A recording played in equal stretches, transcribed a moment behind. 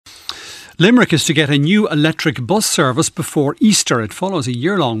Limerick is to get a new electric bus service before Easter. It follows a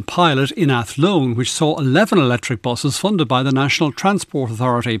year-long pilot in Athlone, which saw 11 electric buses funded by the National Transport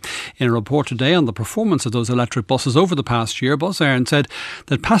Authority. In a report today on the performance of those electric buses over the past year, Éireann said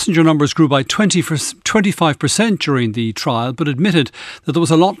that passenger numbers grew by 25% during the trial, but admitted that there was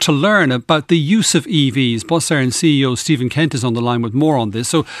a lot to learn about the use of EVs. Éireann CEO Stephen Kent is on the line with more on this.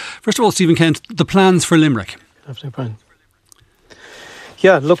 So, first of all, Stephen Kent, the plans for Limerick. Good afternoon, Brian.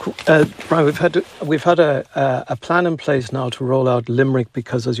 Yeah, look, Brian, we've had a plan in place now to roll out Limerick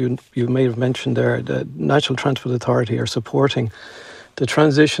because, as you may have mentioned there, the National Transport Authority are supporting the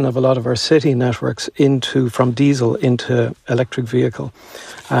transition of a lot of our city networks from diesel into electric vehicle.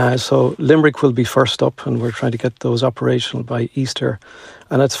 So Limerick will be first up, and we're trying to get those operational by Easter.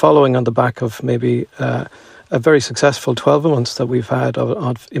 And it's following on the back of maybe a very successful 12 months that we've had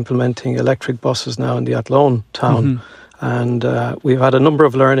of implementing electric buses now in the Athlone town. Mm-hmm. And we've had a number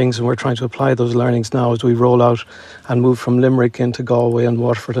of learnings, and we're trying to apply those learnings now as we roll out and move from Limerick into Galway and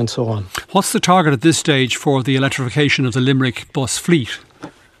Waterford and so on. What's the target at this stage for the electrification of the Limerick bus fleet?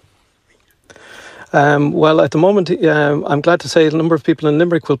 Well, at the moment, I'm glad to say a number of people in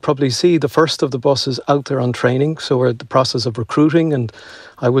Limerick will probably see the first of the buses out there on training. So we're in the process of recruiting, and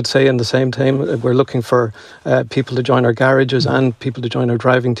I would say in the same time we're looking for people to join our garages and people to join our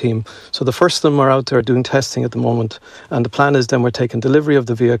driving team. So the first of them are out there doing testing at the moment, and the plan is then we're taking delivery of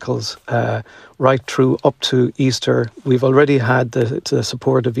the vehicles right through up to Easter. We've already had the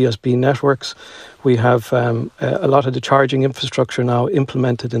support of ESB networks. We have a lot of the charging infrastructure now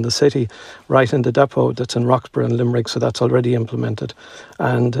implemented in the city, right in the depot that's in Roxborough and Limerick, so that's already implemented.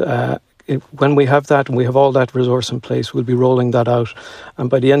 And when we have that and we have all that resource in place, we'll be rolling that out. And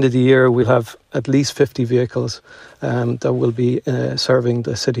by the end of the year, we'll have at least 50 vehicles that will be serving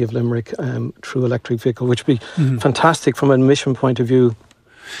the city of Limerick through electric vehicle, which would be fantastic from an emission point of view.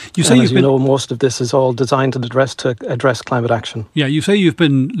 You say as you know, most of this is all designed to address climate action. Yeah, you say you've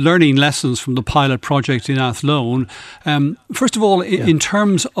been learning lessons from the pilot project in Athlone. First of all, in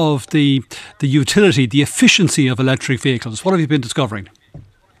terms of the utility, the efficiency of electric vehicles, what have you been discovering?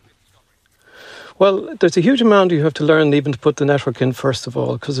 Well, there's a huge amount you have to learn even to put the network in, first of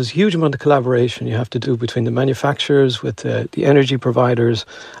all, because there's a huge amount of collaboration you have to do between the manufacturers, with the energy providers.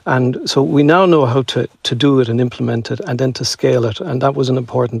 And so we now know how to do it and implement it and then to scale it. And that was an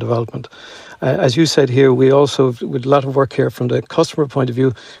important development. As you said here, we also, with a lot of work here from the customer point of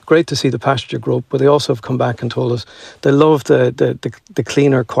view, great to see the passenger growth, but they also have come back and told us they love the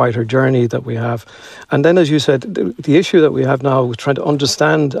cleaner, quieter journey that we have. And then, as you said, the issue that we have now is trying to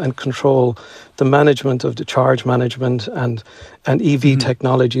understand and control the management of the charge management and EV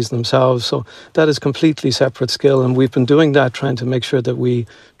technologies themselves. So that is completely separate skill, and we've been doing that, trying to make sure that we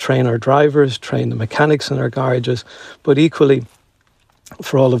train our drivers, train the mechanics in our garages, but equally,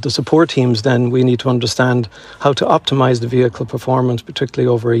 for all of the support teams, then we need to understand how to optimise the vehicle performance, particularly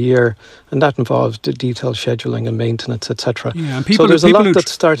over a year, and that involves the detailed scheduling and maintenance, etc. Yeah, so there's a lot that's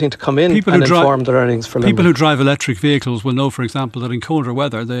starting to come in and inform the earnings for Limerick. People who drive electric vehicles will know, for example, that in colder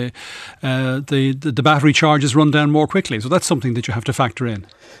weather the battery charges run down more quickly, so that's something that you have to factor in.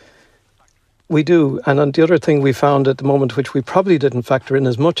 We do. And on the other thing we found at the moment, which we probably didn't factor in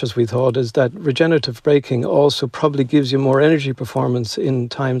as much as we thought, is that regenerative braking also probably gives you more energy performance in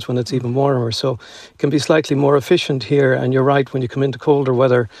times when it's even warmer. So it can be slightly more efficient here. And you're right, when you come into colder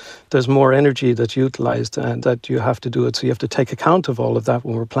weather, there's more energy that's utilised and that you have to do it. So you have to take account of all of that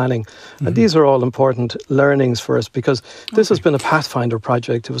when we're planning. And these are all important learnings for us, because this has been a Pathfinder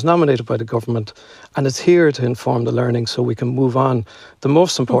project. It was nominated by the government, and it's here to inform the learning so we can move on. The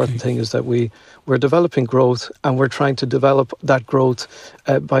most important thing is that we're developing growth, and we're trying to develop that growth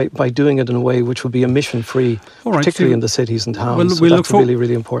by doing it in a way which will be emission-free, particularly in the cities and towns. So that's really,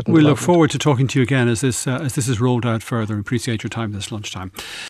 really important. We look forward to talking to you again as this is rolled out further. Appreciate your time this lunchtime.